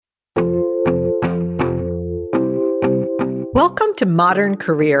Welcome to Modern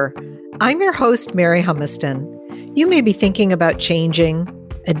Career. I'm your host, Mary Humiston. You may be thinking about changing,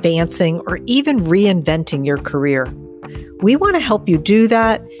 advancing, or even reinventing your career. We want to help you do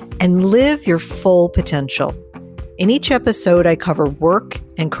that and live your full potential. In each episode, I cover work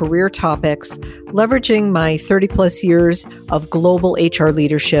and career topics, leveraging my 30 plus years of global HR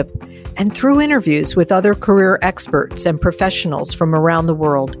leadership and through interviews with other career experts and professionals from around the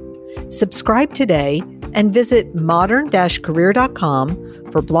world. Subscribe today and visit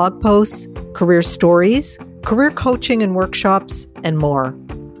modern-career.com for blog posts, career stories, career coaching and workshops, and more.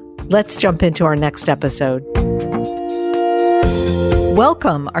 Let's jump into our next episode.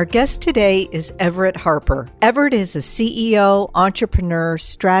 Welcome. Our guest today is Everett Harper. Everett is a CEO, entrepreneur,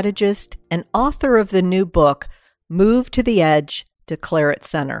 strategist, and author of the new book, Move to the Edge, Declare It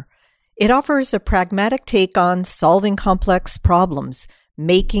Center. It offers a pragmatic take on solving complex problems,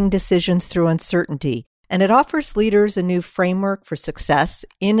 making decisions through uncertainty, and it offers leaders a new framework for success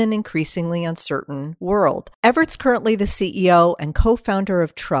in an increasingly uncertain world. Everett's currently the CEO and co-founder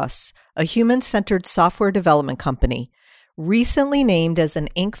of Truss, a human-centered software development company, recently named as an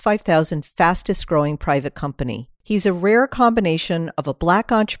Inc. 5000 fastest-growing private company. He's a rare combination of a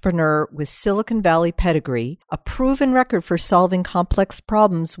Black entrepreneur with Silicon Valley pedigree, a proven record for solving complex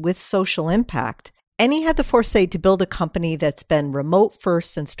problems with social impact, and he had the foresight to build a company that's been remote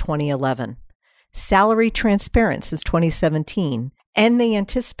first since 2011, salary transparent since 2017, and they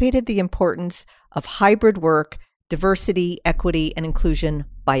anticipated the importance of hybrid work, diversity, equity, and inclusion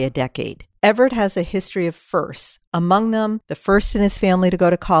by a decade. Everett has a history of firsts, among them the first in his family to go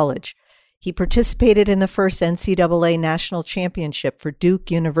to college. He participated in the first NCAA national championship for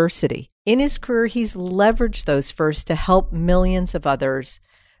Duke University. In his career, he's leveraged those firsts to help millions of others,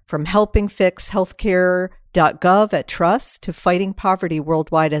 from helping fix healthcare.gov at Truss to fighting poverty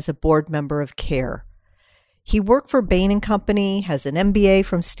worldwide as a board member of CARE. He worked for Bain & Company, has an MBA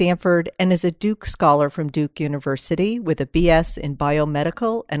from Stanford, and is a Duke Scholar from Duke University with a BS in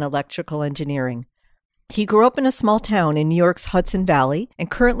biomedical and electrical engineering. He grew up in a small town in New York's Hudson Valley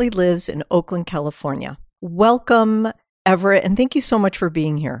and currently lives in Oakland, California. Welcome, Everett, and thank you so much for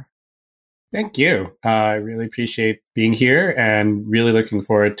being here. Thank you. I really appreciate being here and really looking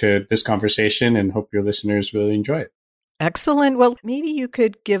forward to this conversation and hope your listeners really enjoy it. Excellent. Well, maybe you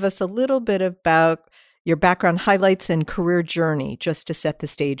could give us a little bit about your background highlights and career journey just to set the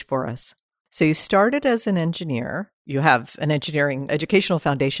stage for us. So you started as an engineer, you have an engineering educational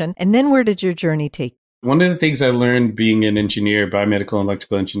foundation, and then where did your journey take you? One of the things I learned being an engineer, biomedical and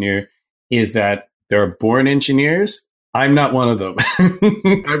electrical engineer, is that there are born engineers. I'm not one of them.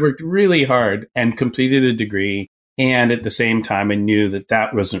 I worked really hard and completed a degree. And at the same time, I knew that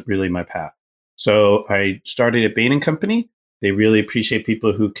that wasn't really my path. So I started at Bain & Company. They really appreciate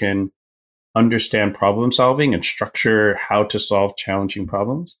people who can understand problem solving and structure how to solve challenging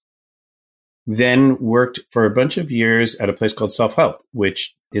problems. Then worked for a bunch of years at a place called Self-Help,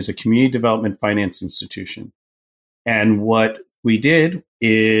 which is a community development finance institution. And what we did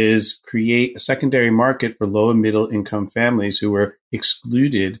is create a secondary market for low and middle income families who were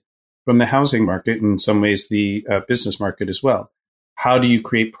excluded from the housing market, in some ways the business market as well. How do you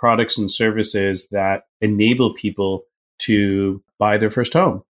create products and services that enable people to buy their first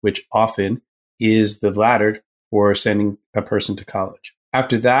home, which often is the ladder for sending a person to college?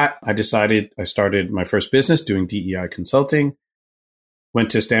 After that, I started my first business doing DEI consulting, went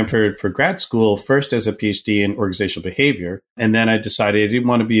to Stanford for grad school, first as a PhD in organizational behavior. And then I decided I didn't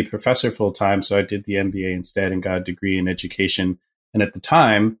want to be a professor full time. So I did the MBA instead and got a degree in education. And at the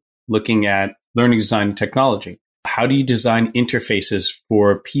time, looking at learning design and technology. How do you design interfaces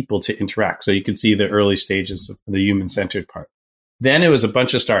for people to interact? So you can see the early stages of the human-centered part. Then it was a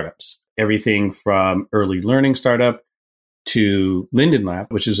bunch of startups, everything from early learning startup to Linden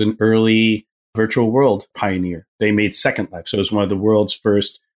Lab, which is an early virtual world pioneer. They made Second Life. So it was one of the world's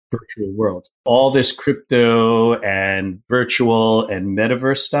first virtual worlds. All this crypto and virtual and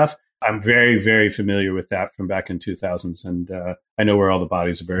metaverse stuff, I'm very, very familiar with that from back in 2000s. And I know where all the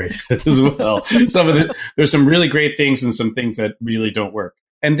bodies are buried as well. There's some really great things and some things that really don't work.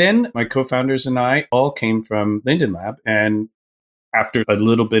 And then my co-founders and I all came from Linden Lab. And after a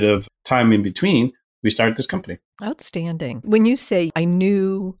little bit of time in between, we started this company. Outstanding. When you say I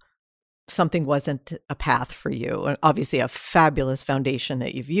knew something wasn't a path for you, obviously a fabulous foundation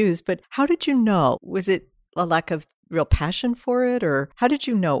that you've used, but how did you know? Was it a lack of real passion for it, or how did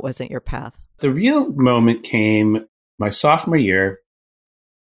you know it wasn't your path? The real moment came my sophomore year.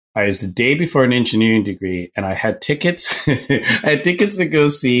 I was the day before an engineering degree, and I had tickets. I had tickets to go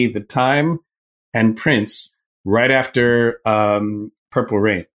see The Time and Prince right after Purple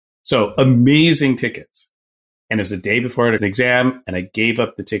Rain. So amazing tickets. And it was the day before an exam, and I gave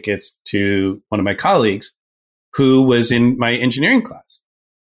up the tickets to one of my colleagues who was in my engineering class.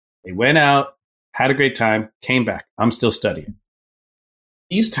 They went out, had a great time, came back. I'm still studying.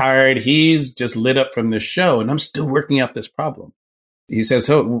 He's tired. He's just lit up from this show, and I'm still working out this problem. He says,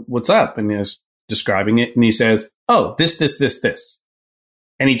 "So what's up?" And he's describing it, and he says, "Oh, this.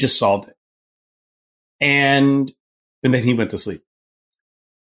 And he just solved it. And then he went to sleep.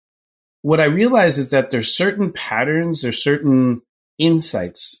 What I realized is that there's certain patterns, there's certain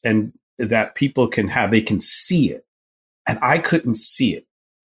insights and that people can have. They can see it. And I couldn't see it.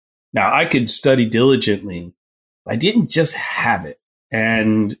 Now, I could study diligently. I didn't just have it.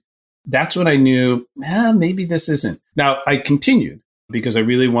 And that's when I knew, maybe this isn't. Now, I continued because I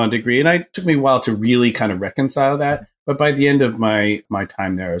really wanted to agree. And it took me a while to really kind of reconcile that. But by the end of my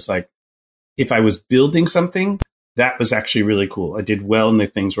time there, I was like, if I was building something, that was actually really cool. I did well in the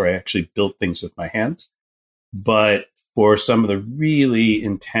things where I actually built things with my hands. But for some of the really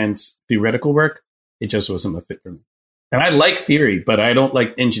intense theoretical work, it just wasn't a fit for me. And I like theory, but I don't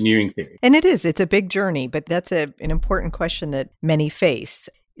like engineering theory. And it's a big journey, but that's an important question that many face.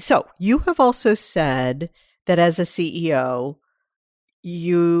 So you have also said that as a CEO,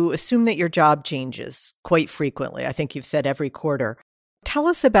 you assume that your job changes quite frequently. I think you've said every quarter. Tell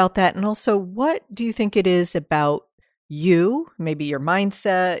us about that. And also, what do you think it is about you, maybe your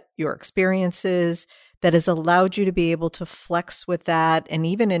mindset, your experiences, that has allowed you to be able to flex with that and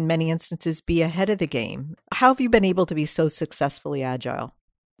even in many instances be ahead of the game? How have you been able to be so successfully agile?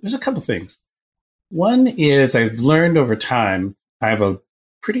 There's a couple things. One is I've learned over time, I have a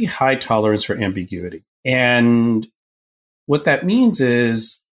pretty high tolerance for ambiguity. And what that means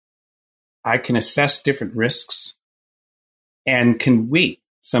is I can assess different risks and can wait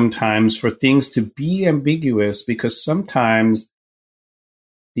sometimes for things to be ambiguous, because sometimes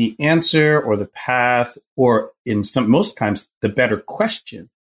the answer or the path, or most times the better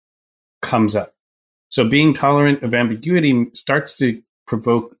question, comes up. So being tolerant of ambiguity starts to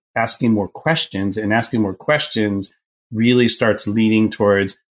provoke asking more questions, and asking more questions really starts leading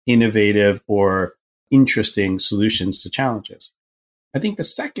towards innovative or interesting solutions to challenges. I think the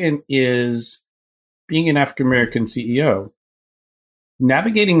second is being an African-American CEO.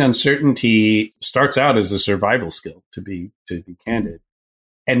 Navigating uncertainty starts out as a survival skill, to be candid,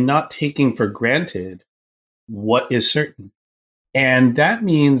 and not taking for granted what is certain. And that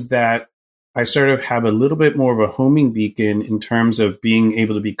means that I sort of have a little bit more of a homing beacon in terms of being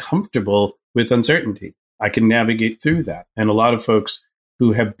able to be comfortable with uncertainty. I can navigate through that. And a lot of folks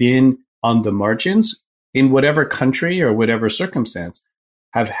who have been on the margins in whatever country or whatever circumstance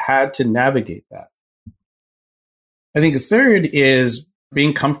have had to navigate that. I think the third is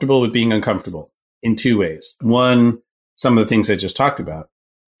being comfortable with being uncomfortable in two ways. One, some of the things I just talked about.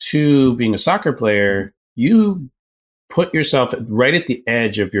 Two, being a soccer player, you put yourself right at the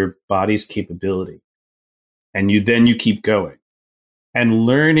edge of your body's capability. And you keep going. And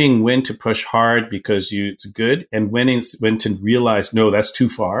learning when to push hard because it's good, and when to realize, no, that's too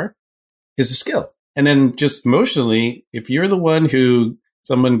far, is a skill. And then just emotionally, if you're the one who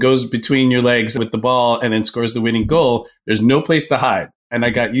someone goes between your legs with the ball and then scores the winning goal, there's no place to hide. And I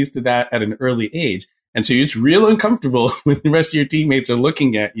got used to that at an early age. And so it's real uncomfortable when the rest of your teammates are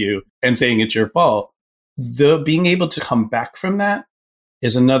looking at you and saying it's your fault. Being able to come back from that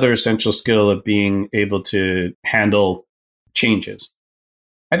is another essential skill of being able to handle changes.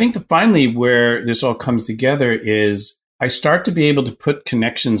 I think that finally where this all comes together is I start to be able to put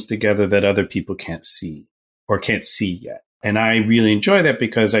connections together that other people can't see or can't see yet. And I really enjoy that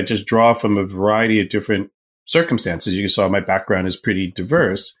because I just draw from a variety of different circumstances. You saw my background is pretty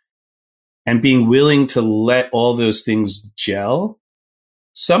diverse. And being willing to let all those things gel,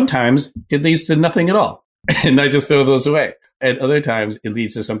 sometimes it leads to nothing at all. And I just throw those away. And other times it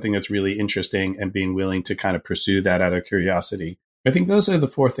leads to something that's really interesting, and being willing to kind of pursue that out of curiosity. I think those are the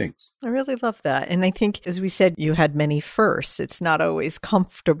four things. I really love that. And I think, as we said, you had many firsts. It's not always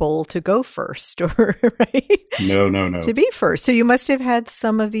comfortable to go first, or right? No. To be first. So you must have had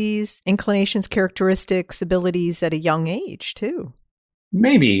some of these inclinations, characteristics, abilities at a young age too.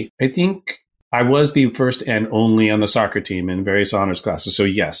 Maybe. I think I was the first and only on the soccer team in various honors classes. So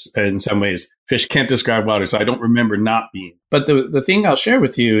yes, in some ways, fish can't describe water. So I don't remember not being. But the thing I'll share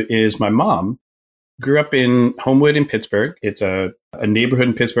with you is my mom grew up in Homewood in Pittsburgh. It's a neighborhood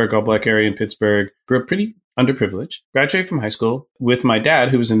in Pittsburgh, all black area in Pittsburgh. Grew up pretty underprivileged. Graduated from high school with my dad,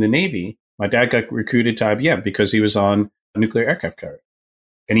 who was in the Navy. My dad got recruited to IBM because he was on a nuclear aircraft carrier.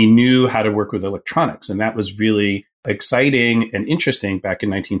 And he knew how to work with electronics. And that was really exciting and interesting back in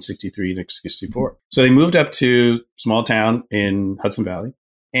 1963 and 64. So they moved up to a small town in Hudson Valley.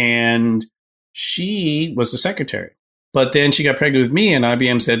 And She was the secretary. But then she got pregnant with me, and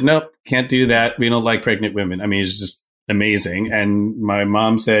IBM said, nope, can't do that. We don't like pregnant women. I mean, it's just amazing. And my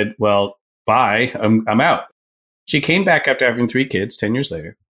mom said, well, bye, I'm out. She came back after having 3 kids 10 years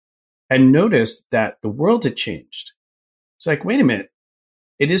later and noticed that the world had changed. It's like, wait a minute.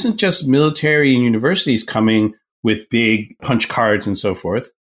 It isn't just military and universities coming with big punch cards and so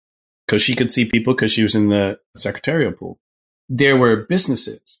forth, because she could see people because she was in the secretarial pool. There were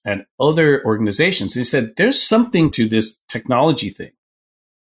businesses and other organizations. He said, there's something to this technology thing.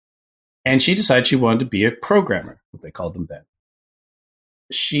 And she decided she wanted to be a programmer, what they called them then.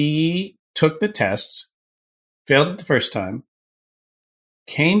 She took the tests, failed it the first time,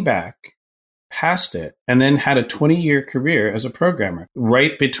 came back, passed it, and then had a 20-year career as a programmer,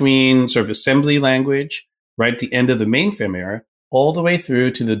 right between sort of assembly language, right at the end of the mainframe era, all the way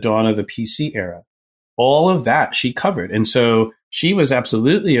through to the dawn of the PC era. All of that she covered. And so she was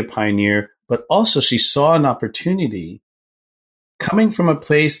absolutely a pioneer, but also she saw an opportunity coming from a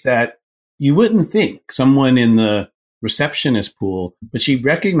place that you wouldn't think, someone in the receptionist pool, but she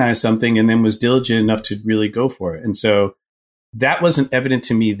recognized something and then was diligent enough to really go for it. And so that wasn't evident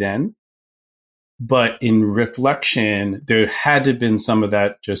to me then. But in reflection, there had to have been some of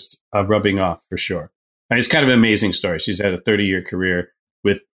that just rubbing off for sure. And it's kind of an amazing story. She's had a 30-year career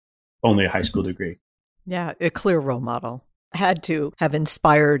with only a high school degree. Yeah, a clear role model. Had to have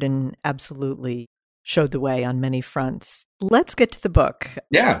inspired and absolutely showed the way on many fronts. Let's get to the book.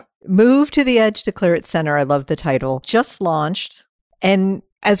 Yeah. Move to the Edge, Declare It Center. I love the title. Just launched. And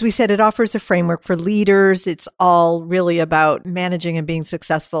as we said, it offers a framework for leaders. It's all really about managing and being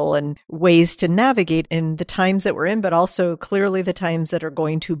successful and ways to navigate in the times that we're in, but also clearly the times that are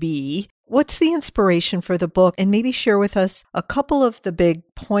going to be. What's the inspiration for the book? And maybe share with us a couple of the big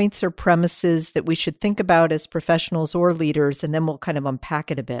points or premises that we should think about as professionals or leaders, and then we'll kind of unpack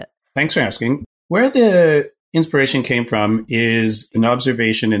it a bit. Thanks for asking. Where the inspiration came from is an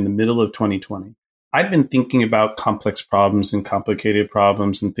observation in the middle of 2020. I'd been thinking about complex problems and complicated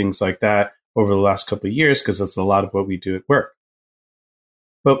problems and things like that over the last couple of years, because that's a lot of what we do at work.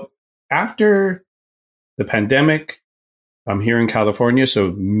 But after the pandemic, I'm here in California,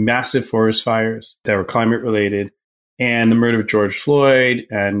 so massive forest fires that were climate related, and the murder of George Floyd,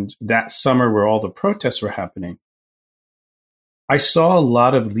 and that summer where all the protests were happening, I saw a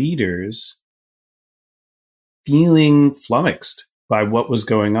lot of leaders feeling flummoxed by what was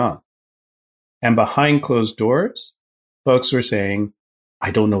going on. And behind closed doors, folks were saying, I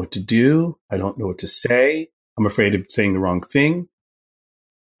don't know what to do. I don't know what to say. I'm afraid of saying the wrong thing.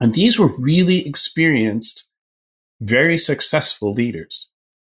 And these were really experienced, very successful leaders.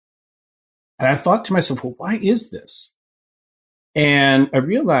 And I thought to myself, well, why is this? And I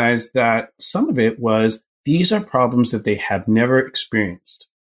realized that some of it was these are problems that they have never experienced.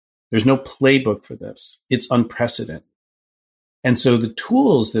 There's no playbook for this. It's unprecedented. And so the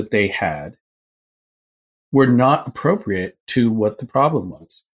tools that they had were not appropriate to what the problem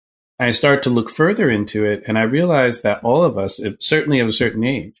was. And I started to look further into it, and I realized that all of us, certainly of a certain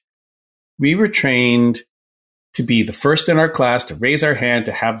age, we were trained to be the first in our class, to raise our hand,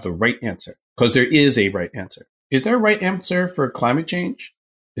 to have the right answer, because there is a right answer. Is there a right answer for climate change?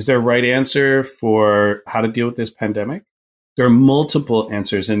 Is there a right answer for how to deal with this pandemic? There are multiple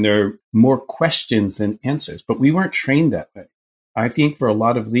answers, and there are more questions than answers, but we weren't trained that way. I think for a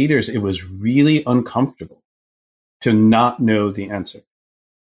lot of leaders, it was really uncomfortable to not know the answer.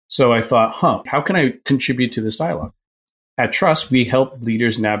 So I thought, how can I contribute to this dialogue? At Trust, we help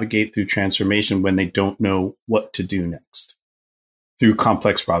leaders navigate through transformation when they don't know what to do next through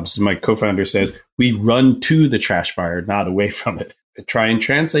complex problems. As my co-founder says, we run to the trash fire, not away from it. I try and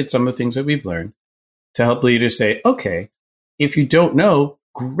translate some of the things that we've learned to help leaders say, okay, if you don't know,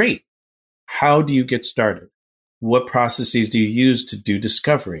 great. How do you get started? What processes do you use to do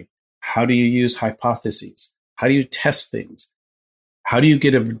discovery? How do you use hypotheses? How do you test things? How do you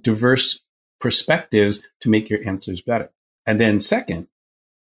get a diverse perspectives to make your answers better? And then second,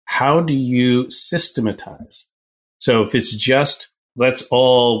 how do you systematize? So if it's just, let's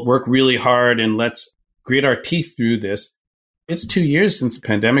all work really hard and let's grit our teeth through this, it's 2 years since the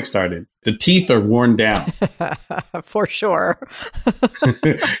pandemic started. The teeth are worn down. For sure.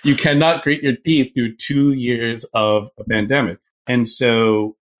 You cannot grit your teeth through 2 years of a pandemic. And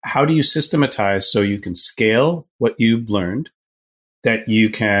so how do you systematize so you can scale what you've learned, that you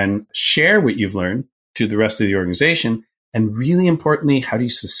can share what you've learned to the rest of the organization? And really importantly, how do you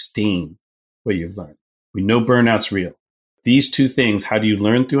sustain what you've learned? We know burnout's real. These two things, how do you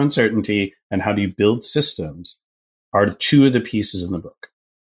learn through uncertainty and how do you build systems, are two of the pieces in the book.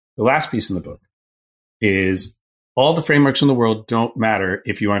 The last piece in the book is all the frameworks in the world don't matter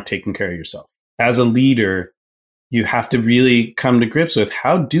if you aren't taking care of yourself. as a leader, you have to really come to grips with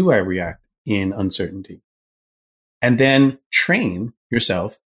how do I react in uncertainty? And then train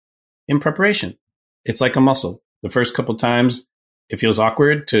yourself in preparation. It's like a muscle. The first couple times it feels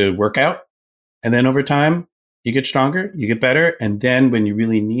awkward to work out. And then over time, you get stronger, you get better. And then when you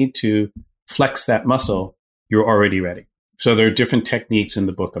really need to flex that muscle, you're already ready. So there are different techniques in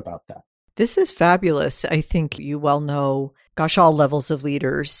the book about that. This is fabulous. I think you well know, gosh, all levels of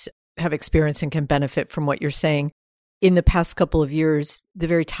leaders have experience and can benefit from what you're saying. In the past couple of years, the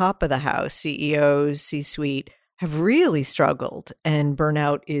very top of the house, CEOs, C-suite, have really struggled, and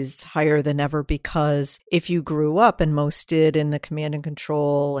burnout is higher than ever because if you grew up, and most did, in the command and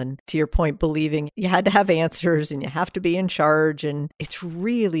control, and to your point, believing you had to have answers and you have to be in charge, and it's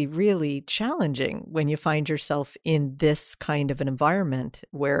really, really challenging when you find yourself in this kind of an environment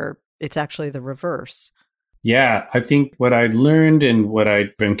where it's actually the reverse. Yeah, I think what I learned and what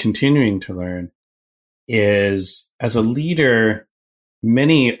I've been continuing to learn is as a leader,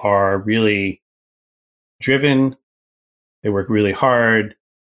 many are really driven. They work really hard.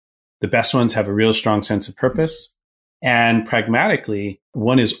 The best ones have a real strong sense of purpose. And pragmatically,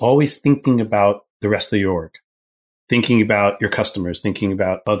 one is always thinking about the rest of your org, thinking about your customers, thinking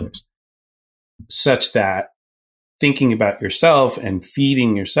about others, such that thinking about yourself and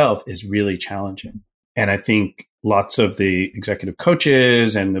feeding yourself is really challenging. And I think lots of the executive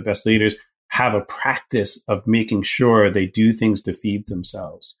coaches and the best leaders have a practice of making sure they do things to feed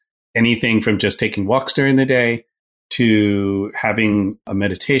themselves. Anything from just taking walks during the day to having a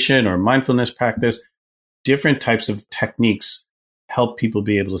meditation or mindfulness practice, different types of techniques help people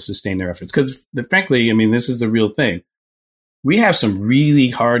be able to sustain their efforts. Because frankly, I mean, this is the real thing. We have some really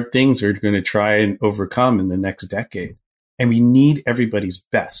hard things we're going to try and overcome in the next decade, and we need everybody's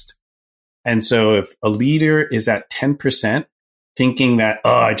best. And so if a leader is at 10% thinking that,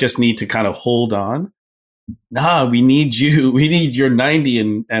 oh, I just need to kind of hold on, nah, we need you. We need your 90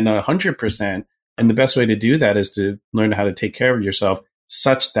 and 100%. And the best way to do that is to learn how to take care of yourself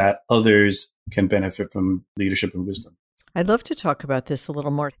such that others can benefit from leadership and wisdom. I'd love to talk about this a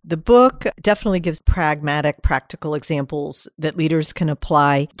little more. The book definitely gives pragmatic, practical examples that leaders can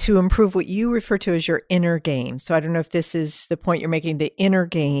apply to improve what you refer to as your inner game. So I don't know if this is the point you're making, the inner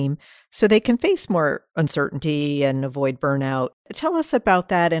game, so they can face more uncertainty and avoid burnout. Tell us about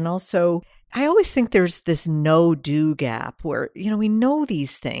that. And also, I always think there's this no-do gap where, we know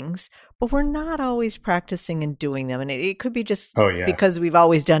these things, but we're not always practicing and doing them. And it could be just because we've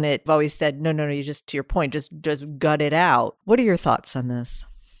always done it. We've always said, no, you just, to your point, just gut it out. What are your thoughts on this?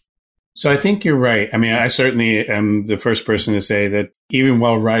 So I think you're right. I mean, I certainly am the first person to say that even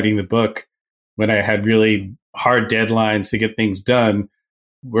while writing the book, when I had really hard deadlines to get things done,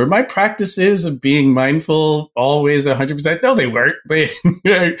 were my practices of being mindful always 100%? No, they weren't.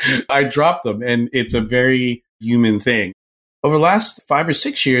 I dropped them, and it's a very human thing. Over the last 5 or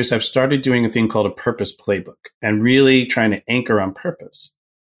 6 years, I've started doing a thing called a purpose playbook and really trying to anchor on purpose.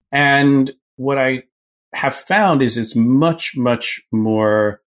 And what I have found is it's much, much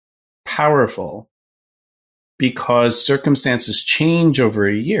more powerful because circumstances change over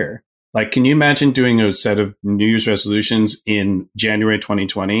a year. Like, can you imagine doing a set of New Year's resolutions in January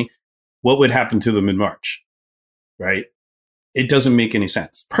 2020? What would happen to them in March, right? It doesn't make any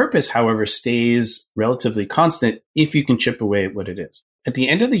sense. Purpose, however, stays relatively constant if you can chip away at what it is. At the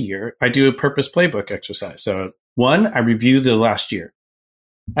end of the year, I do a purpose playbook exercise. So 1, I review the last year.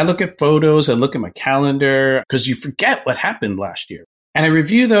 I look at photos, I look at my calendar, because you forget what happened last year. And I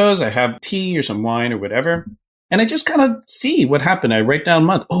review those. I have tea or some wine or whatever. And I just kind of see what happened. I write down a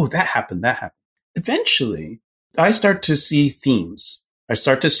month. Oh, that happened. Eventually, I start to see themes. I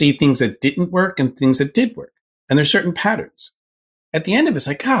start to see things that didn't work and things that did work. And there's certain patterns. At the end of it, it's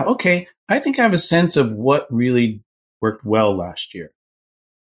like, okay, I think I have a sense of what really worked well last year.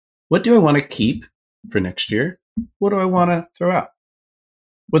 What do I want to keep for next year? What do I want to throw out?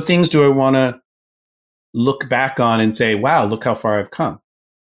 What things do I want to look back on and say, wow, look how far I've come?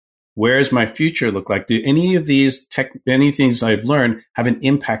 Where does my future look like? Do any of these any things I've learned have an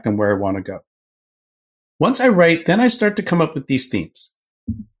impact on where I want to go? Once I write, then I start to come up with these themes.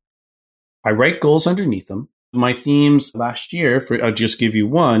 I write goals underneath them. My themes last year, I'll just give you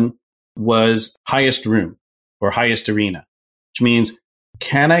one, was highest room or highest arena, which means,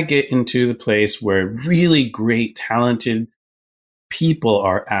 can I get into the place where really great, talented people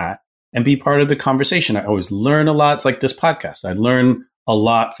are at and be part of the conversation? I always learn a lot. It's like this podcast. I learn a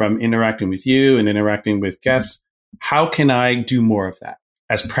lot from interacting with you and interacting with guests. How can I do more of that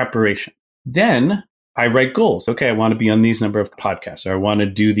as preparation? Then I write goals. Okay, I want to be on these number of podcasts, or I want to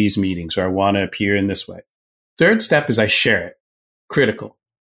do these meetings, or I want to appear in this way. Third step is I share it. Critical.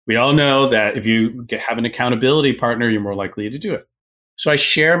 We all know that if you have an accountability partner, you're more likely to do it. So I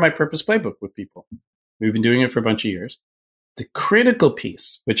share my purpose playbook with people. We've been doing it for a bunch of years. The critical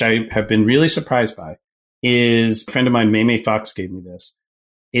piece, which I have been really surprised by, is a friend of mine, May Fox, gave me this,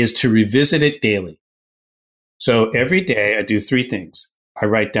 is to revisit it daily. So every day I do 3 things. I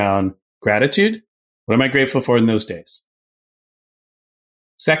write down gratitude. What am I grateful for in those days?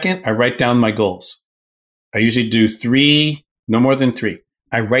 Second, I write down my goals. I usually do 3, no more than 3.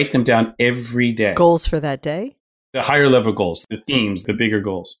 I write them down every day. Goals for that day? The higher level goals, the themes, the bigger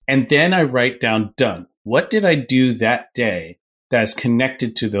goals. And then I write down done. What did I do that day that's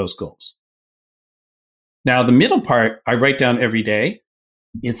connected to those goals? Now, the middle part, I write down every day.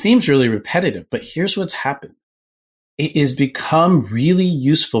 It seems really repetitive, but here's what's happened. It has become really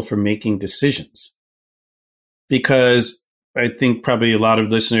useful for making decisions. Because I think probably a lot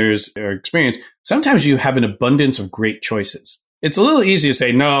of listeners are experienced, sometimes you have an abundance of great choices. It's a little easy to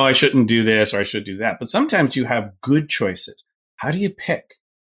say, no, I shouldn't do this or I should do that. But sometimes you have good choices. How do you pick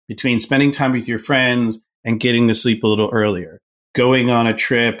between spending time with your friends and getting to sleep a little earlier, going on a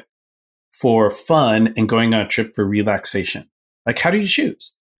trip for fun and going on a trip for relaxation? Like, how do you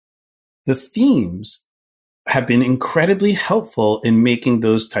choose? The themes have been incredibly helpful in making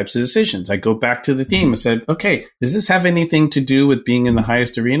those types of decisions. I go back to the theme and said, okay, does this have anything to do with being in the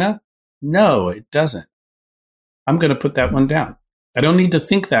highest arena? No, it doesn't. I'm going to put that one down. I don't need to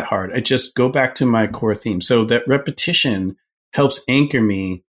think that hard. I just go back to my core theme. So that repetition helps anchor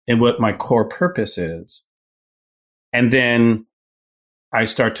me in what my core purpose is. And then I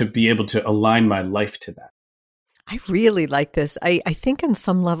start to be able to align my life to that. I really like this. I think on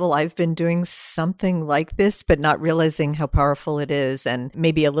some level I've been doing something like this, but not realizing how powerful it is, and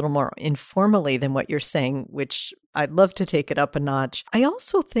maybe a little more informally than what you're saying, which I'd love to take it up a notch. I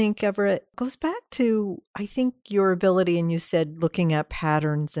also think, Everett, goes back to, I think, your ability, and you said looking at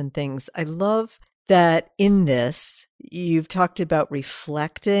patterns and things. I love that in this, you've talked about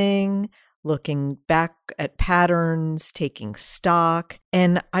reflecting, looking back at patterns, taking stock.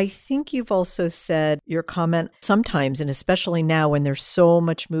 And I think you've also said your comment sometimes, and especially now when there's so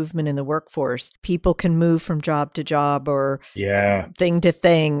much movement in the workforce, people can move from job to job or thing to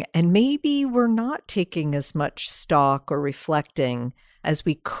thing. And maybe we're not taking as much stock or reflecting as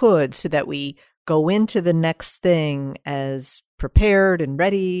we could so that we go into the next thing as prepared and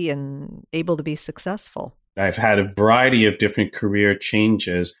ready and able to be successful. I've had a variety of different career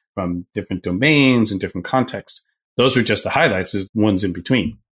changes from different domains and different contexts. Those were just the highlights, the ones in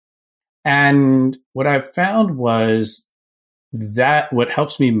between. And what I've found was that what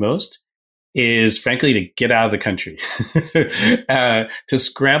helps me most is, frankly, to get out of the country, to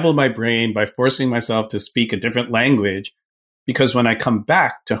scramble my brain by forcing myself to speak a different language. Because when I come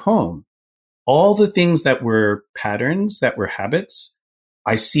back to home, all the things that were patterns, that were habits,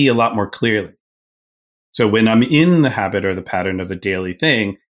 I see a lot more clearly. So when I'm in the habit or the pattern of the daily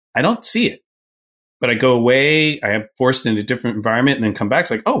thing, I don't see it. But I go away, I am forced in a different environment and then come back.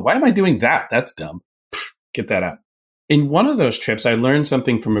 It's like, oh, why am I doing that? That's dumb. Get that out. In one of those trips, I learned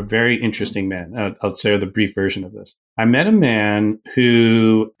something from a very interesting man. I'll share the brief version of this. I met a man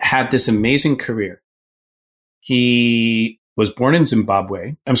who had this amazing career. He was born in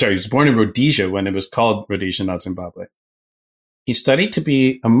Zimbabwe. I'm sorry, he was born in Rhodesia when it was called Rhodesia, not Zimbabwe. He studied to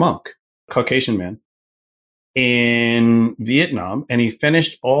be a monk, Caucasian man, in Vietnam, and he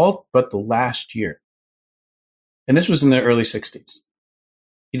finished all but the last year. And this was in the early 60s.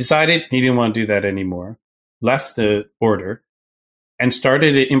 He decided he didn't want to do that anymore, left the order, and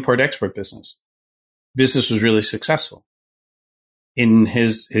started an import-export business. Business was really successful.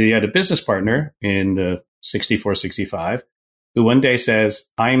 He had a business partner in the 64, 65, who one day says,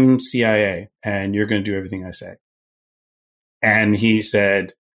 I'm CIA, and you're going to do everything I say. And he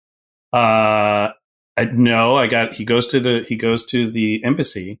said, no, he goes to the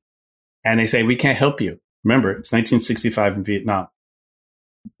embassy and they say, we can't help you. Remember, it's 1965 in Vietnam.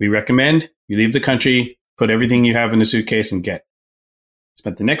 We recommend you leave the country, put everything you have in a suitcase and get.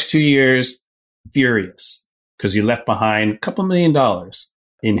 Spent the next 2 years furious because he left behind a couple $1 million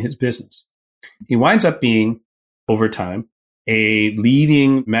in his business. He winds up being, over time, a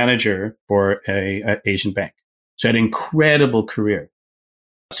leading manager for an Asian bank. So he had an incredible career.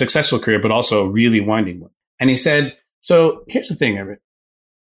 Successful career, but also a really winding one. And he said, so here's the thing, Everett.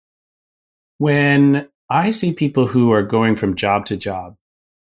 When I see people who are going from job to job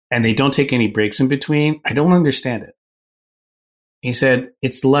and they don't take any breaks in between, I don't understand it. He said,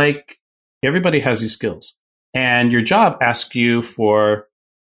 it's like everybody has these skills and your job asks you for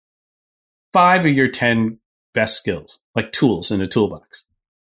 5 of your 10 best skills, like tools in a toolbox.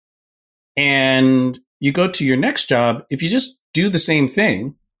 And you go to your next job, if you just do the same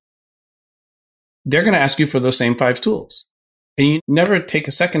thing, they're going to ask you for those same 5 tools. And you never take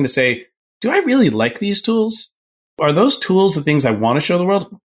a second to say, do I really like these tools? Are those tools the things I want to show the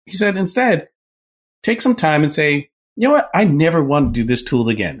world? He said, instead, take some time and say, you know what? I never want to do this tool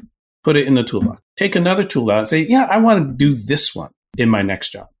again. Put it in the toolbox. Take another tool out and say, yeah, I want to do this one in my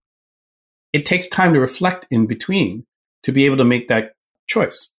next job. It takes time to reflect in between to be able to make that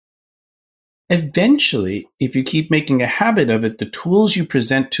choice. Eventually, if you keep making a habit of it, the tools you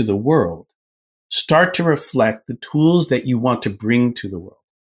present to the world start to reflect the tools that you want to bring to the world.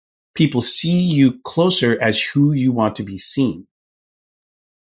 People see you closer as who you want to be seen.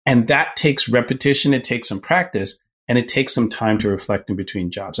 And that takes repetition, it takes some practice, and it takes some time to reflect in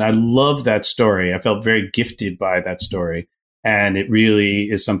between jobs. I love that story. I felt very gifted by that story. And it really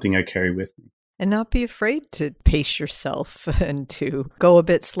is something I carry with me. And not be afraid to pace yourself and to go a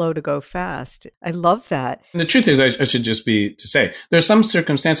bit slow to go fast. I love that. And the truth is, I should just be to say, there's some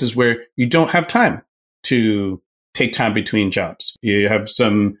circumstances where you don't have time to take time between jobs. You have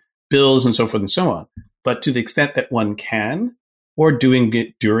some bills and so forth and so on. But to the extent that one can, or doing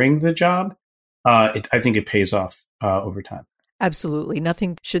it during the job, I think it pays off over time. Absolutely.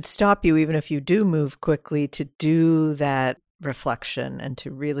 Nothing should stop you, even if you do move quickly, to do that reflection and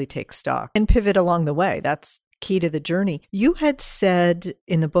to really take stock and pivot along the way. That's key to the journey. You had said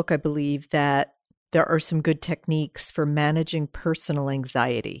in the book, I believe, that there are some good techniques for managing personal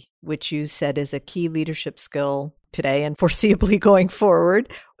anxiety, which you said is a key leadership skill today and foreseeably going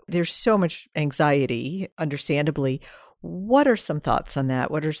forward. There's so much anxiety, understandably. What are some thoughts on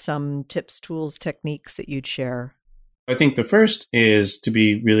that? What are some tips, tools, techniques that you'd share? I think the first is to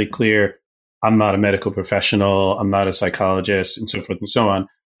be really clear. I'm not a medical professional. I'm not a psychologist and so forth and so on.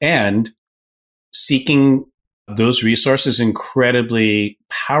 And seeking those resources is an incredibly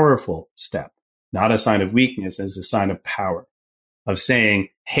powerful step, not a sign of weakness, as a sign of power, of saying,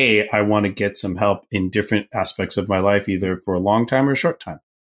 hey, I want to get some help in different aspects of my life, either for a long time or a short time.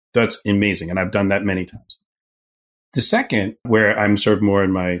 That's amazing. And I've done that many times. The second, where I'm sort of more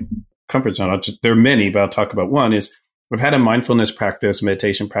in my comfort zone, there are many, but I'll talk about one, is I've had a mindfulness practice,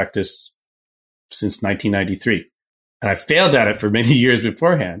 meditation practice since 1993. And I failed at it for many years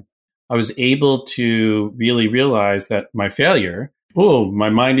beforehand. I was able to really realize that my failure, my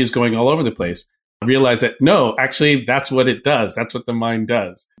mind is going all over the place. I realized that, no, actually, that's what it does. That's what the mind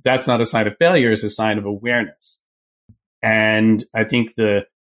does. That's not a sign of failure. It's a sign of awareness. And I think the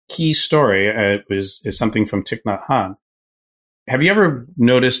key story is something from Thich Nhat Hanh. Have you ever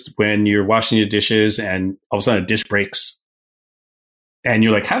noticed when you're washing your dishes and all of a sudden a dish breaks? And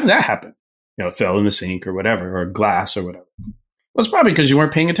you're like, how did that happen? It fell in the sink or whatever, or glass or whatever. Well, it's probably because you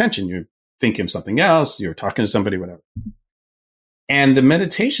weren't paying attention. You're thinking of something else. You're talking to somebody, whatever. And the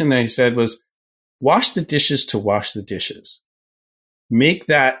meditation that he said was, wash the dishes to wash the dishes. Make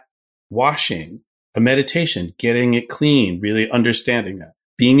that washing a meditation, getting it clean, really understanding that,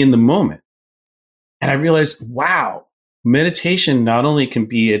 being in the moment. And I realized, wow, meditation not only can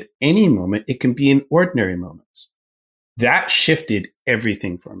be at any moment, it can be in ordinary moments. That shifted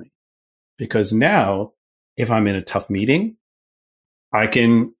everything for me. Because now, if I'm in a tough meeting, I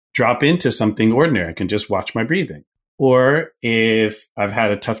can drop into something ordinary. I can just watch my breathing. Or if I've had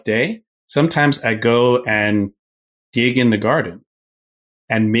a tough day, sometimes I go and dig in the garden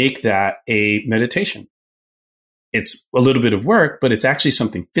and make that a meditation. It's a little bit of work, but it's actually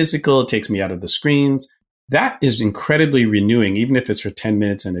something physical. It takes me out of the screens. That is incredibly renewing, even if it's for 10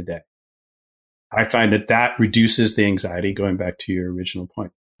 minutes in a day. I find that reduces the anxiety, going back to your original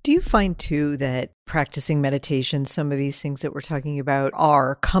point. Do you find, too, that practicing meditation, some of these things that we're talking about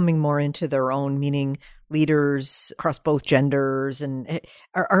are coming more into their own, meaning leaders across both genders and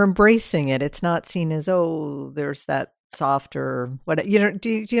are embracing it? It's not seen as, there's that softer, do you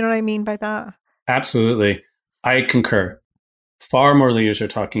know what I mean by that? Absolutely. I concur. Far more leaders are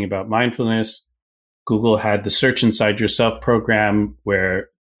talking about mindfulness. Google had the Search Inside Yourself program, where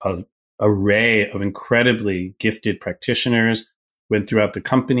an array of incredibly gifted practitioners went throughout the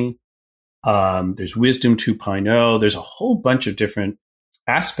company. There's Wisdom 2.0. There's a whole bunch of different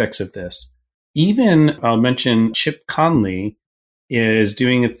aspects of this. Even I'll mention Chip Conley is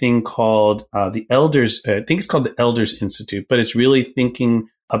doing a thing called the Elders. I think it's called the Elders Institute, but it's really thinking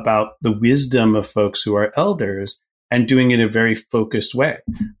about the wisdom of folks who are elders and doing it in a very focused way.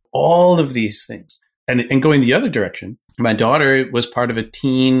 All of these things. And going the other direction, my daughter was part of a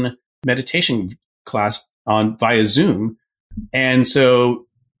teen meditation class via Zoom. And so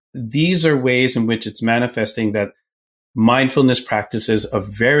these are ways in which it's manifesting that mindfulness practices of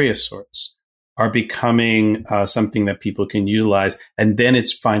various sorts are becoming something that people can utilize. And then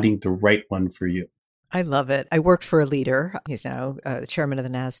it's finding the right one for you. I love it. I worked for a leader. He's now the chairman of the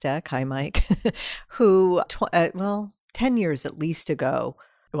NASDAQ. Hi, Mike, who, 10 years at least ago,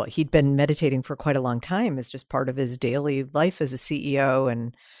 well, he'd been meditating for quite a long time as just part of his daily life as a CEO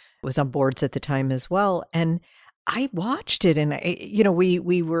and was on boards at the time as well. And I watched it and,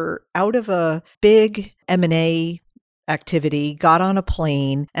 we were out of a big M&A activity, got on a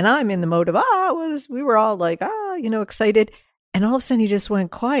plane, and I'm in the mode of, we were all like, excited. And all of a sudden he just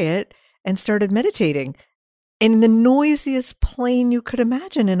went quiet and started meditating in the noisiest plane you could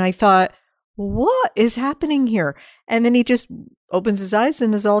imagine. And I thought, what is happening here? And then he just opens his eyes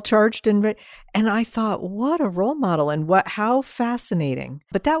and is all charged. And I thought, what a role model and how fascinating.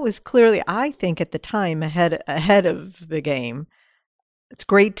 But that was clearly, I think at the time, ahead of the game. It's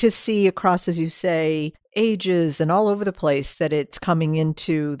great to see across, as you say, ages and all over the place that it's coming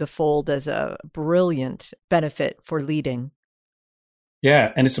into the fold as a brilliant benefit for leading.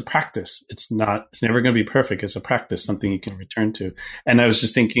 Yeah. And it's a practice. It's never going to be perfect. It's a practice, something you can return to. And I was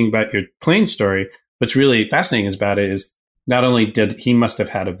just thinking about your plane story. What's really fascinating about it is not only did he must have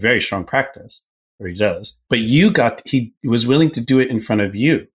had a very strong practice, or he does, but he was willing to do it in front of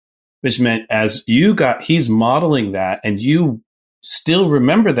you, which meant he's modeling that and you still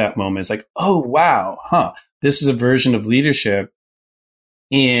remember that moment. It's like, oh, wow, this is a version of leadership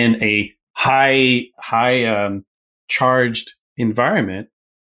in a high charged environment.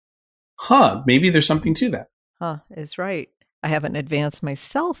 Maybe there's something to that. Is right. I haven't advanced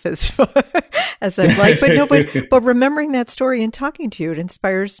myself as far as I'd like, but remembering that story and talking to you, it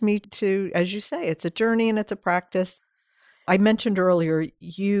inspires me to, as you say, it's a journey and it's a practice. I mentioned earlier,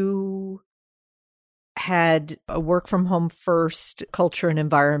 you had a work from home first culture and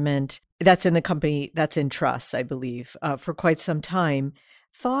environment that's in the company, that's in Truss, I believe, for quite some time.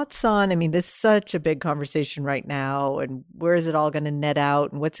 Thoughts on, this is such a big conversation right now, and where is it all going to net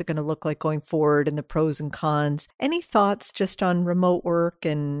out and what's it going to look like going forward and the pros and cons? Any thoughts just on remote work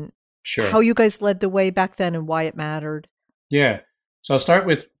and how you guys led the way back then and why it mattered? Yeah. So I'll start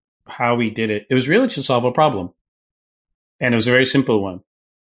with how we did it. It was really to solve a problem. And it was a very simple one.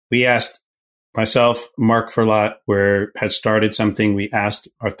 We asked myself, Mark Ferlat, had started something. We asked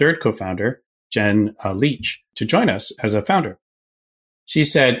our third co-founder, Jen Leach, to join us as a founder. She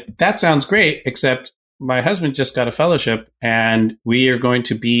said, that sounds great, except my husband just got a fellowship and we are going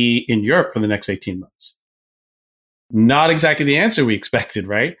to be in Europe for the next 18 months. Not exactly the answer we expected,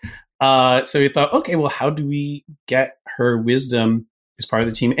 right? So we thought, okay, well, how do we get her wisdom as part of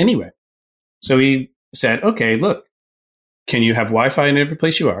the team anyway? So we said, okay, look, can you have Wi-Fi in every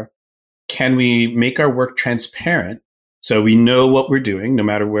place you are? Can we make our work transparent so we know what we're doing, no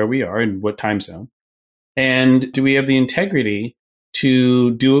matter where we are and what time zone? And do we have the integrity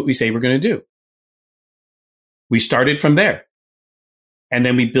to do what we say we're going to do? We started from there. And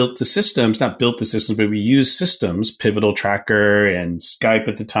then we built the systems, not built the systems, but we used systems, Pivotal Tracker and Skype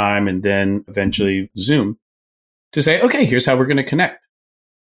at the time, and then eventually Zoom, to say, okay, here's how we're going to connect.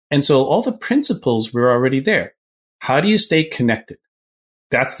 And so all the principles were already there. How do you stay connected?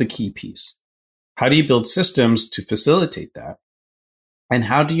 That's the key piece. How do you build systems to facilitate that? And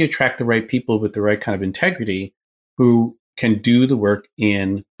how do you attract the right people with the right kind of integrity who can do the work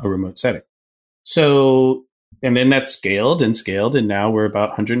in a remote setting? So, and then that scaled, and now we're about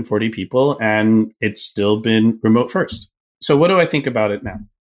 140 people, and it's still been remote first. So what do I think about it now?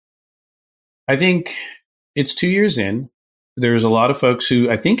 I think it's 2 years in. There's a lot of folks who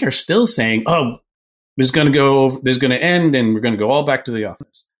I think are still saying, oh, this is going to end, and we're going to go all back to the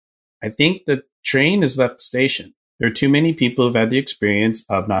office. I think the train has left the station. There are too many people who've had the experience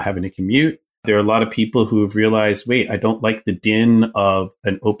of not having to commute. There are a lot of people who have realized, wait, I don't like the din of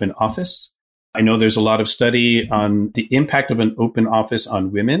an open office. I know there's a lot of study on the impact of an open office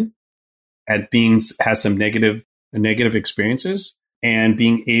on women and has some negative experiences, and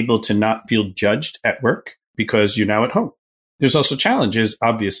being able to not feel judged at work because you're now at home. There's also challenges,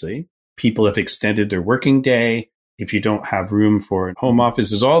 obviously. People have extended their working day. If you don't have room for home office,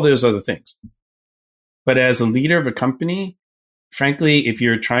 there's all those other things. But as a leader of a company, frankly, if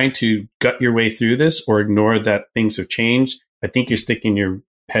you're trying to gut your way through this or ignore that things have changed, I think you're sticking your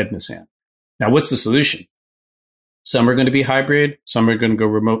head in the sand. Now, what's the solution? Some are going to be hybrid. Some are going to go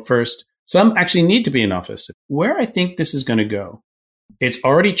remote first. Some actually need to be in office. Where I think this is going to go, it's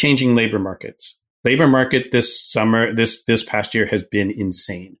already changing labor markets. Labor market this summer, this past year has been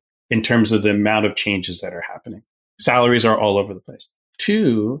insane in terms of the amount of changes that are happening. Salaries are all over the place.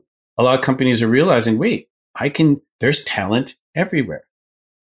 2, a lot of companies are realizing, wait, there's talent everywhere.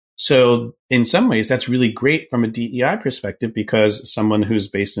 So in some ways, that's really great from a DEI perspective, because someone who's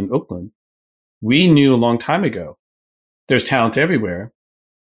based in Oakland, we knew a long time ago, there's talent everywhere.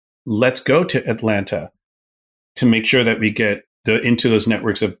 let's go to Atlanta to make sure that we get into those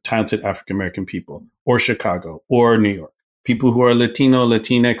networks of talented African American people, or Chicago, or New York. People who are Latino,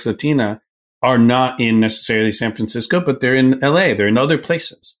 Latinx, Latina are not in necessarily San Francisco, but they're in LA. They're in other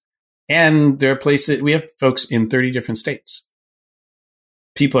places. And there are places, we have folks in 30 different states.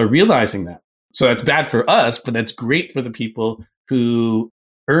 People are realizing that. So that's bad for us, but that's great for the people who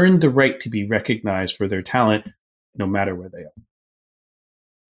earned the right to be recognized for their talent, no matter where they are.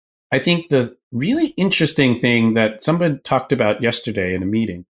 I think the really interesting thing that somebody talked about yesterday in a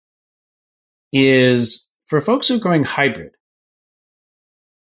meeting is for folks who are going hybrid.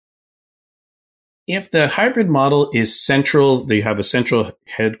 If the hybrid model is central, they have a central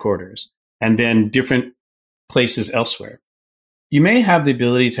headquarters and then different places elsewhere. You may have the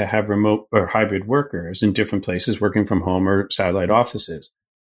ability to have remote or hybrid workers in different places working from home or satellite offices.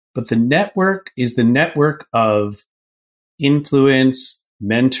 But the network is the network of influence,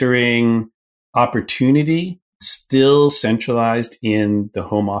 mentoring, opportunity still centralized in the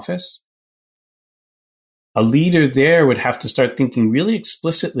home office. A leader there would have to start thinking really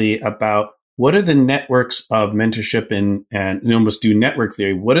explicitly about what are the networks of mentorship and you almost do network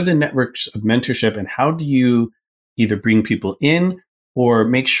theory. What are the networks of mentorship and how do you either bring people in or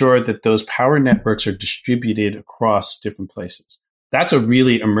make sure that those power networks are distributed across different places? That's a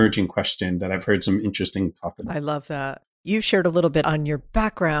really emerging question that I've heard some interesting talk about. I love that. You've shared a little bit on your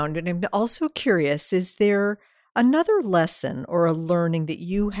background, and I'm also curious, is there another lesson or a learning that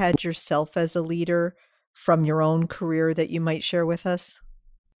you had yourself as a leader from your own career that you might share with us?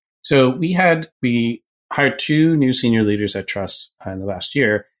 So we hired 2 new senior leaders at Trust in the last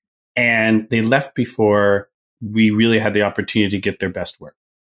year, and they left before we really had the opportunity to get their best work.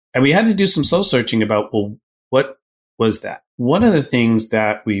 And we had to do some soul searching about, well, what was that? One of the things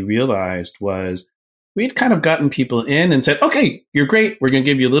that we realized was we had kind of gotten people in and said, okay, you're great. We're going to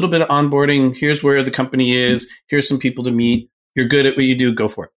give you a little bit of onboarding. Here's where the company is. Here's some people to meet. You're good at what you do. Go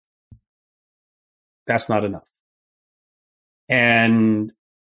for it. That's not enough. And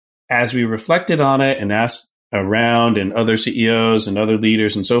as we reflected on it and asked around and other CEOs and other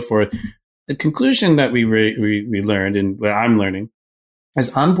leaders and so forth, the conclusion that we learned and what I'm learning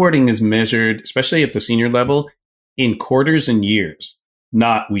is onboarding is measured, especially at the senior level, in quarters and years,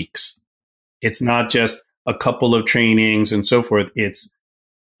 not weeks. It's not just a couple of trainings and so forth. It's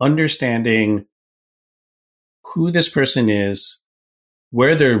understanding who this person is,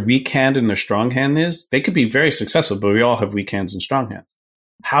 where their weak hand and their strong hand is. They could be very successful, but we all have weak hands and strong hands.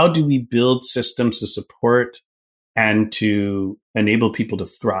 How do we build systems to support and to enable people to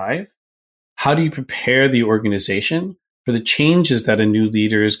thrive? How do you prepare the organization for the changes that a new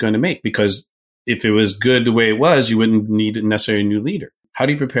leader is going to make? Because if it was good the way it was, you wouldn't need necessarily a new leader. How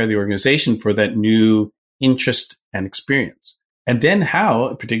do you prepare the organization for that new interest and experience? And then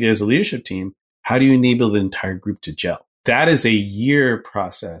how, particularly as a leadership team, how do you enable the entire group to gel? That is a year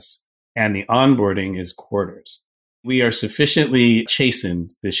process, and the onboarding is quarters. We are sufficiently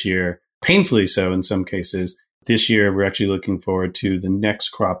chastened this year, painfully so in some cases. This year, we're actually looking forward to the next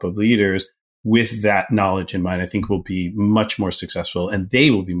crop of leaders with that knowledge in mind. I think we'll be much more successful, and they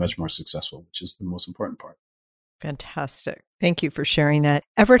will be much more successful, which is the most important part. Fantastic. Thank you for sharing that.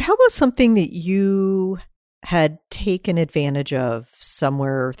 Everett, how about something that you had taken advantage of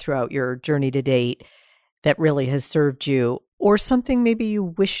somewhere throughout your journey to date that really has served you, or something maybe you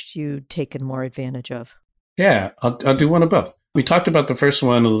wished you'd taken more advantage of? Yeah, I'll do one of both. We talked about the first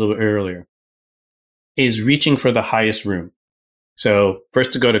one a little earlier, is reaching for the highest room. So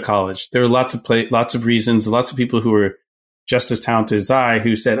first to go to college, there were lots of reasons, lots of people who were just as talented as I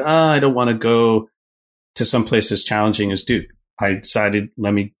who said, I don't want to go to some place as challenging as Duke. I decided,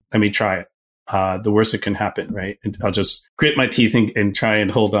 let me try it. The worst that can happen, right? And I'll just grit my teeth and try and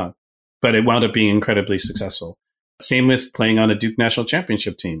hold on. But it wound up being incredibly successful. Same with playing on a Duke national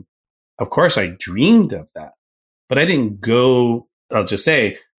championship team. Of course, I dreamed of that, but I didn't go, let's just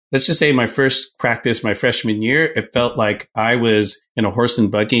say my first practice, my freshman year, it felt like I was in a horse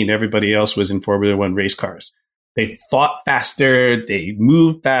and buggy and everybody else was in Formula One race cars. They thought faster, they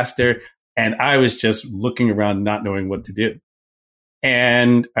moved faster, and I was just looking around not knowing what to do.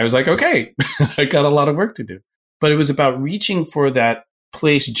 And I was like, okay, I got a lot of work to do. But it was about reaching for that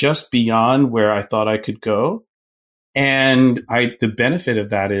place just beyond where I thought I could go. And the benefit of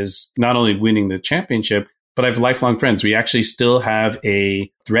that is not only winning the championship, but I have lifelong friends. We actually still have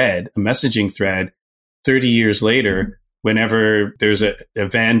a messaging thread 30 years later. Whenever there's an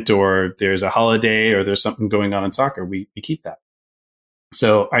event or there's a holiday or there's something going on in soccer, we keep that.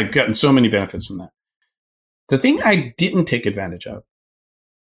 So I've gotten so many benefits from that. The thing I didn't take advantage of,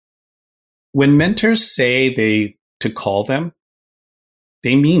 when mentors say to call them,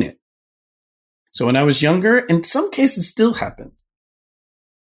 they mean it. So when I was younger, in some cases still happens,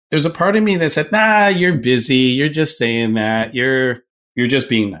 there's a part of me that said, nah, you're busy. You're just saying that. You're just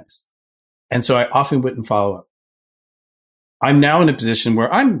being nice. And so I often wouldn't follow up. I'm now in a position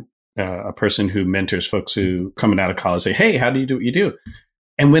where I'm a person who mentors folks who coming out of college say, hey, how do you do what you do?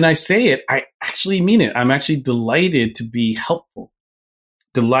 And when I say it, I actually mean it. I'm actually delighted to be helpful,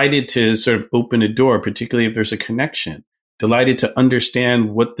 delighted to sort of open a door, particularly if there's a connection, delighted to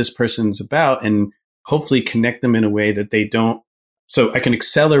understand what this person's about and hopefully connect them in a way that they don't, so I can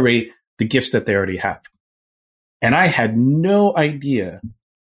accelerate the gifts that they already have. And I had no idea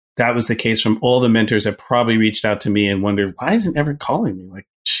that was the case from all the mentors that probably reached out to me and wondered, why isn't Everett calling me? Like,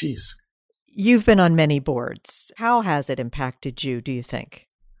 geez. You've been on many boards. How has it impacted you, do you think?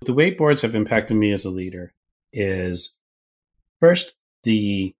 The way boards have impacted me as a leader is, first,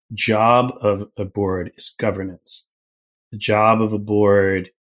 the job of a board is governance. The job of a board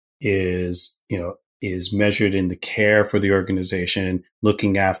is measured in the care for the organization,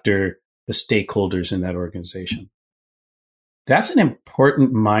 looking after the stakeholders in that organization. That's an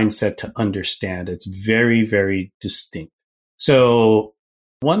important mindset to understand. It's very, very distinct. So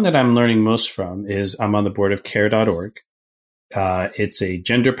one that I'm learning most from is I'm on the board of care.org. It's a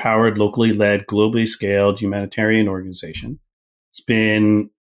gender-powered, locally led, globally scaled humanitarian organization. It's been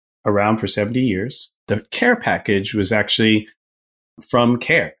around for 70 years. The care package was actually from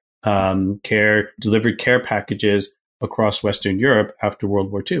CARE. CARE delivered care packages across Western Europe after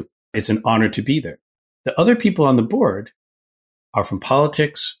World War II. It's an honor to be there. The other people on the board are from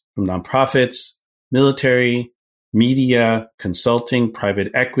politics, from nonprofits, military, media, consulting, private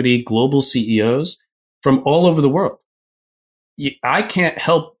equity, global CEOs from all over the world. I can't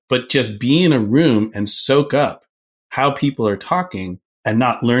help but just be in a room and soak up how people are talking and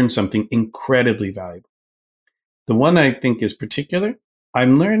not learn something incredibly valuable. The one I think is particular, I've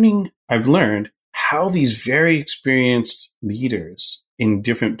learned how these very experienced leaders in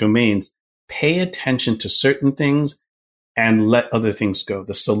different domains pay attention to certain things and let other things go.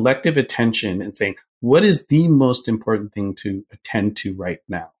 The selective attention and saying, what is the most important thing to attend to right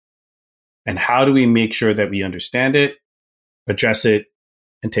now? And how do we make sure that we understand it, address it,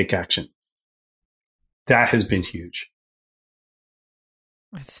 and take action? That has been huge.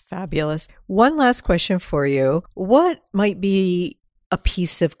 That's fabulous. One last question for you. What might be a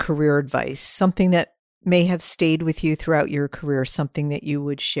piece of career advice, something that may have stayed with you throughout your career, something that you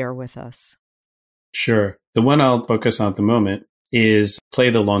would share with us? Sure. The one I'll focus on at the moment is play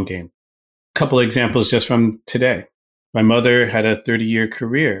the long game. A couple of examples just from today. My mother had a 30-year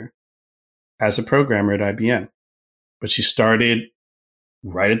career as a programmer at IBM, but she started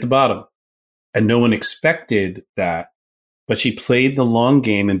right at the bottom, and no one expected that. But she played the long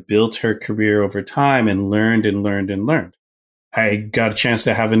game and built her career over time and learned and learned and learned. I got a chance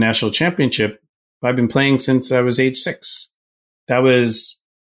to have a national championship. I've been playing since I was age 6. That was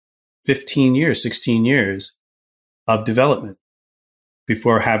 15 years, 16 years of development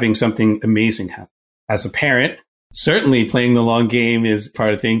before having something amazing happen. As a parent, certainly playing the long game is part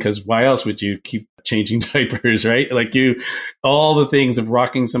of the thing, because why else would you keep changing diapers, right? Like all the things of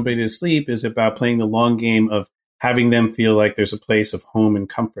rocking somebody to sleep is about playing the long game of having them feel like there's a place of home and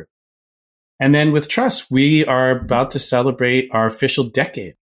comfort. And then with Trust, we are about to celebrate our official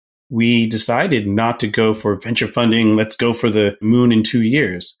decade. We decided not to go for venture funding. Let's go for the moon in 2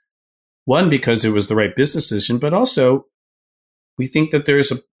 years. One, because it was the right business decision, but also we think that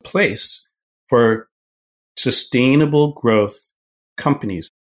there's a place for sustainable growth companies.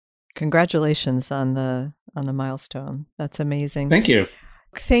 Congratulations on the milestone. That's amazing. Thank you.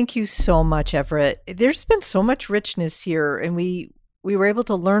 Thank you so much, Everett. There's been so much richness here, and we were able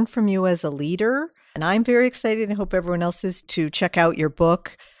to learn from you as a leader. And I'm very excited, and hope everyone else is, to check out your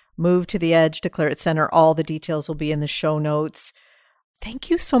book, Move to the Edge, Declare It Center. All the details will be in the show notes. Thank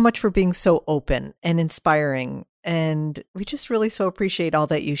you so much for being so open and inspiring. And we just really so appreciate all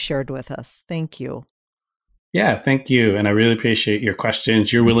that you shared with us. Thank you. Yeah, thank you. And I really appreciate your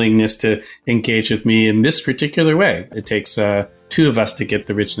questions, your willingness to engage with me in this particular way. It takes two of us to get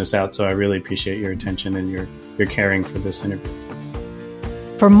the richness out. So I really appreciate your attention and your caring for this interview.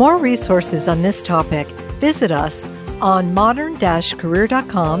 For more resources on this topic, visit us on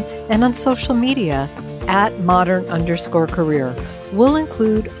modern-career.com and on social media at modern_career. We'll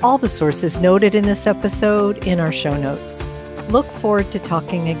include all the sources noted in this episode in our show notes. Look forward to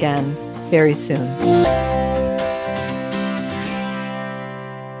talking again very soon.